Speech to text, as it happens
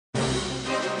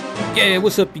Yeah,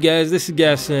 what's up you guys, this is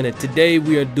Godson, and today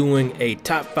we are doing a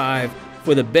top 5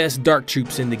 for the best dark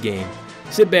troops in the game.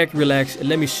 Sit back, relax, and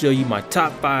let me show you my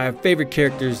top 5 favorite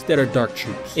characters that are dark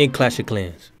troops in Clash of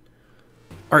Clans.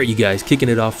 Alright you guys, kicking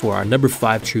it off for our number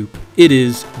 5 troop, it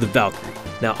is the Valkyrie.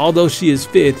 Now although she is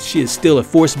 5th, she is still a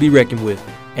force to be reckoned with,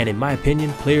 and in my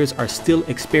opinion, players are still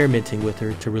experimenting with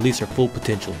her to release her full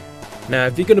potential. Now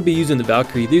if you're going to be using the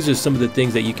Valkyrie, these are some of the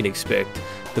things that you can expect.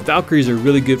 The Valkyries are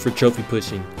really good for trophy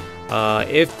pushing.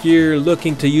 If you're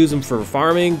looking to use them for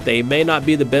farming, they may not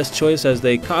be the best choice as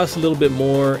they cost a little bit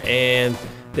more and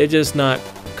they're just not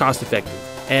cost effective.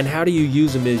 And how do you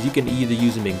use them is you can either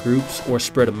use them in groups or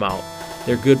spread them out.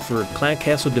 They're good for clan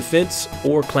castle defense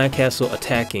or clan castle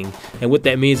attacking. And what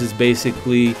that means is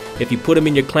basically if you put them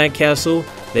in your clan castle,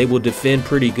 they will defend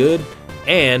pretty good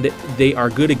and they are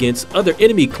good against other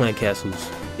enemy clan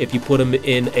castles if you put them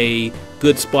in a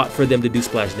good spot for them to do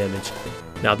splash damage.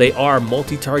 Now they are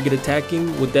multi-target attacking.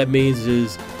 What that means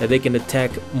is that they can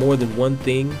attack more than one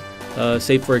thing.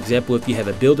 Say for example, if you have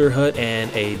a builder hut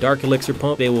and a dark elixir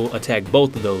pump, they will attack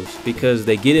both of those because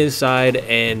they get inside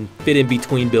and fit in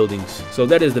between buildings. So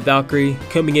that is the Valkyrie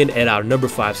coming in at our number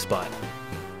 5 spot.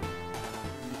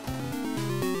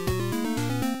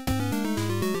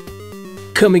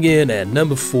 Coming in at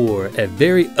number 4, a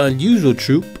very unusual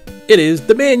troop, it is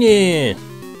the Minion.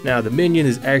 Now the Minion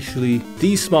is actually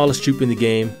the smallest troop in the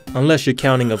game, unless you're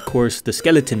counting of course the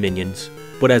skeleton minions,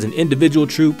 but as an individual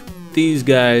troop, these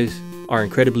guys are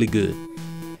incredibly good.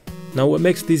 Now what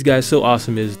makes these guys so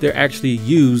awesome is they're actually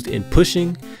used in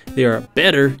pushing, they are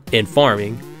better in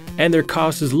farming, and their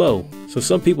cost is low, so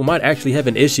some people might actually have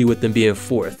an issue with them being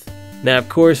 4th. Now of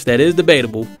course that is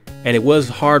debatable, and it was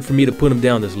hard for me to put them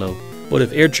down this low. But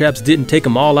if air traps didn't take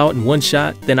them all out in one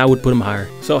shot, then I would put them higher.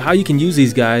 So how you can use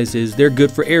these guys is they're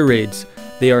good for air raids.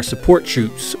 They are support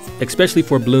troops, especially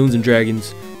for balloons and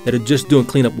dragons that are just doing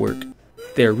cleanup work.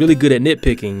 They're really good at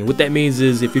nitpicking. What that means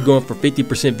is if you're going for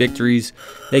 50% victories,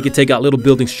 they can take out little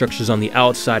building structures on the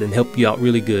outside and help you out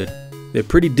really good. They're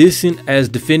pretty decent as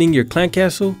defending your clan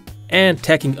castle and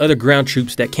attacking other ground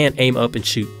troops that can't aim up and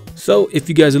shoot. So if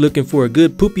you guys are looking for a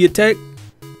good poopy attack,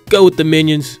 go with the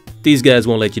Minions. These guys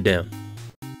won't let you down.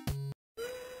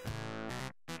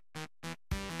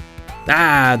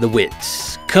 The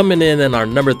Wits, coming in our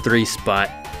number 3 spot,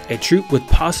 a troop with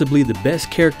possibly the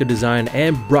best character design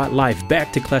and brought life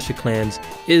back to Clash of Clans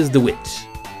is the Witch.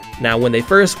 Now when they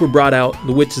first were brought out,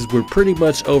 the Witches were pretty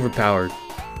much overpowered.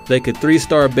 They could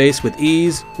 3-star base with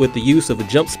ease with the use of a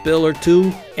jump spell or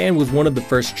 2, and was one of the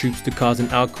first troops to cause an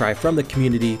outcry from the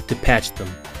community to patch them.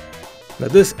 Now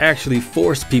this actually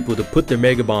forced people to put their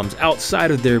mega bombs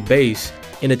outside of their base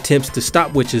in attempts to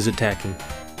stop witches attacking.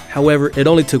 However, it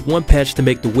only took one patch to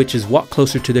make the witches walk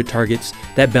closer to their targets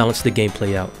that balanced the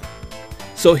gameplay out.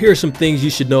 So here are some things you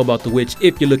should know about the witch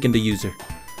if you're looking to use her.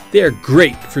 They are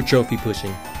great for trophy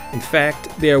pushing. In fact,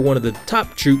 they are one of the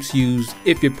top troops used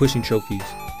if you're pushing trophies.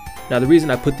 Now the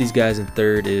reason I put these guys in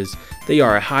 3rd is they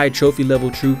are a high trophy level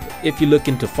troop. If you're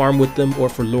looking to farm with them or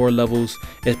for lower levels,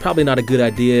 it's probably not a good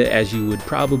idea as you would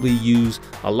probably use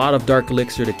a lot of dark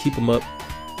elixir to keep them up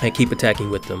and keep attacking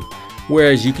with them.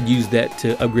 Whereas you could use that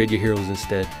to upgrade your heroes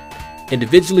instead.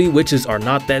 Individually, witches are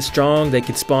not that strong. They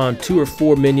can spawn 2 or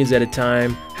 4 minions at a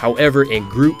time. However, in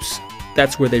groups,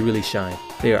 that's where they really shine.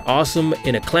 They are awesome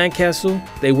in a clan castle.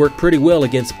 They work pretty well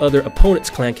against other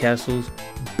opponents' clan castles,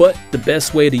 but the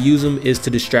best way to use them is to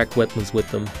distract weapons with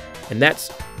them. And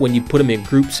that's when you put them in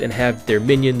groups and have their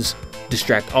minions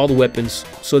distract all the weapons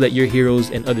so that your heroes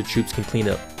and other troops can clean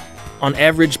up. On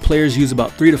average, players use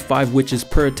about 3 to 5 witches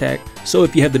per attack, so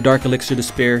if you have the dark elixir to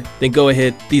spare, then go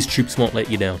ahead, these troops won't let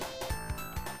you down.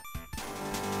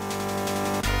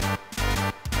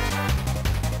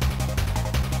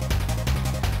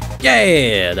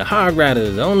 Yeah, the Hog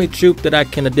Riders, the only troop that I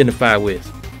can identify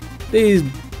with. These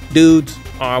dudes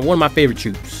are one of my favorite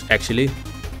troops, actually.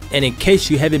 And in case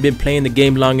you haven't been playing the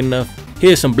game long enough,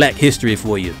 here's some black history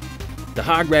for you. The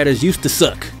Hog Riders used to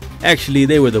suck. Actually,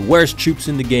 they were the worst troops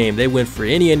in the game. They went for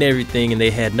any and everything and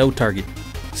they had no target.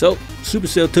 So,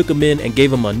 Supercell took them in and gave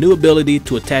them a new ability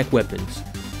to attack weapons.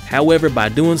 However, by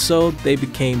doing so, they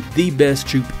became the best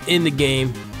troop in the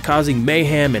game, causing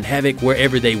mayhem and havoc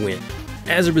wherever they went.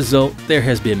 As a result, there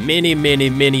has been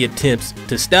many attempts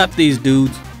to stop these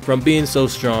dudes from being so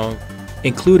strong,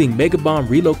 including mega bomb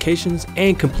relocations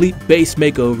and complete base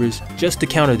makeovers just to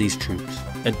counter these troops.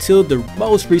 Until the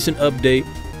most recent update,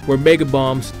 where mega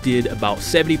bombs did about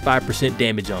 75%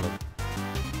 damage on them.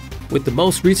 With the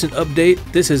most recent update,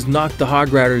 this has knocked the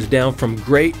Hog Riders down from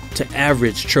great to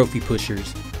average trophy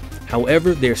pushers.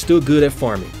 However, they are still good at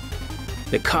farming.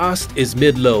 The cost is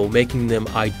mid-low, making them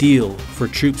ideal for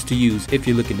troops to use if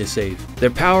you're looking to save. Their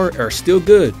power are still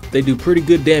good. They do pretty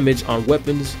good damage on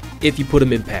weapons if you put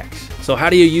them in packs. So how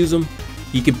do you use them?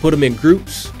 You can put them in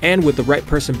groups, and with the right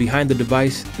person behind the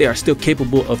device, they are still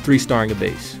capable of 3-starring a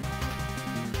base.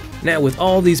 Now with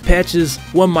all these patches,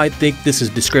 one might think this is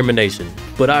discrimination,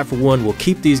 but I for one will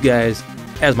keep these guys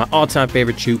as my all-time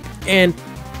favorite troop and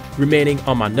remaining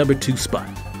on my number 2 spot.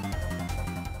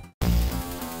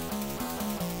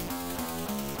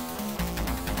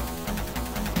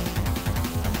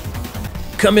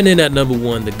 Coming in at number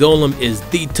 1, the Golem is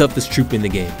the toughest troop in the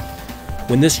game.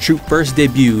 When this troop first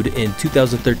debuted in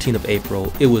 2013 of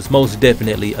April, it was most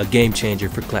definitely a game changer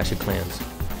for Clash of Clans.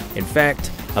 In fact,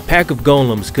 a pack of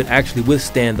Golems could actually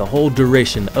withstand the whole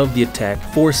duration of the attack,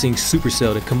 forcing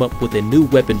Supercell to come up with a new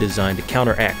weapon design to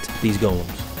counteract these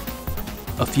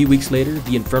Golems. A few weeks later,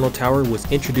 the Infernal Tower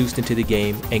was introduced into the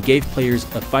game and gave players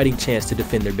a fighting chance to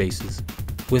defend their bases.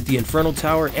 With the Infernal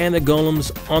Tower and the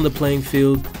Golems on the playing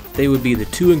field, they would be the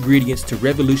 2 ingredients to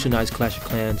revolutionize Clash of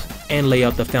Clans and lay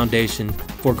out the foundation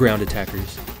for ground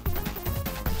attackers.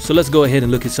 So let's go ahead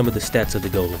and look at some of the stats of the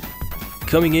Golem.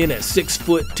 Coming in at 6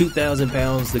 foot, 2,000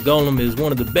 pounds, the Golem is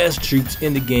one of the best troops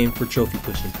in the game for trophy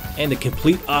pushing, and the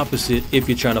complete opposite if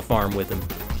you're trying to farm with him.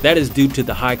 That is due to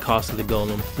the high cost of the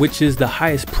Golem, which is the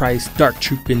highest priced dark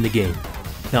troop in the game.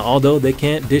 Now although they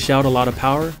can't dish out a lot of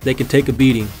power, they can take a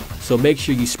beating, so make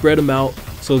sure you spread them out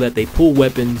so that they pull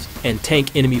weapons and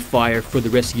tank enemy fire for the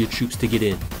rest of your troops to get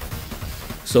in.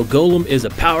 So Golem is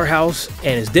a powerhouse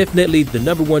and is definitely the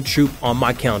number 1 troop on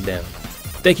my countdown.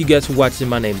 Thank you guys for watching.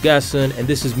 My name's Godson and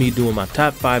this is me doing my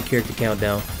top 5 character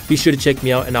countdown. Be sure to check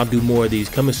me out and I'll do more of these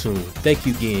coming soon. Thank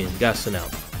you again. Godson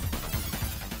out.